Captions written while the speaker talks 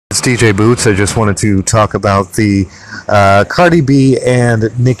it's DJ Boots. I just wanted to talk about the Cardi B and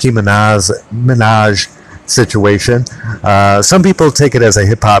Nicki Minaj situation. Some people take it as a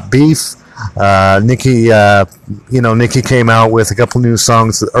hip hop beef. Nicki came out with a couple new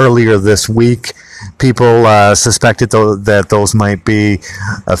songs earlier this week. People suspected that those might be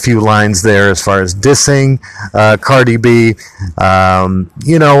a few lines there as far as dissing Cardi B.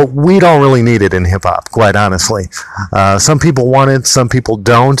 We don't really need it in hip hop, quite honestly. Some people want it, some people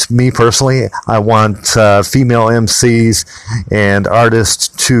don't. Me personally, I want female MCs and artists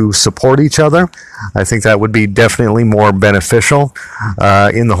to support each other. I think that would be definitely more beneficial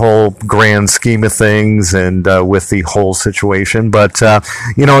in the whole grand scheme of things and with the whole situation. But,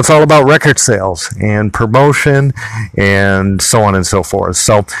 it's all about record sales and promotion and so on and so forth.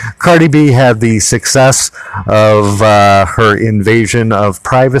 So Cardi B had the success of her invasion of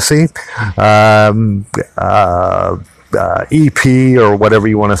privacy. EP or whatever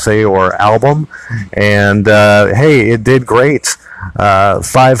you want to say, or album, and hey, it did great.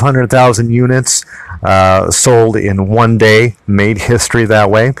 500,000 units sold in one day, made history that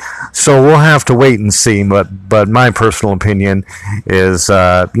way. So we'll have to wait and see. But my personal opinion is,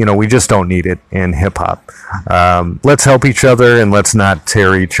 we just don't need it in hip hop. Let's help each other and let's not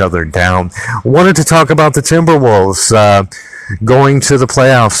tear each other down. Wanted to talk about the Timberwolves going to the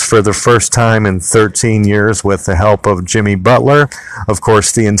playoffs for the first time in 13 years with the help of Jimmy Butler. Of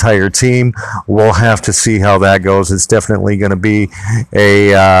course, the entire team. We'll have to see how that goes. It's definitely going to be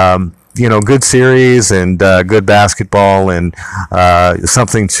a good series and good basketball and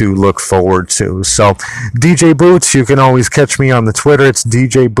something to look forward to. So, DJ Boots, you can always catch me on the Twitter. It's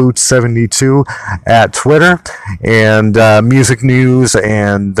DJ Boots72 at Twitter, and music news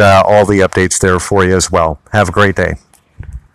and all the updates there for you as well. Have a great day.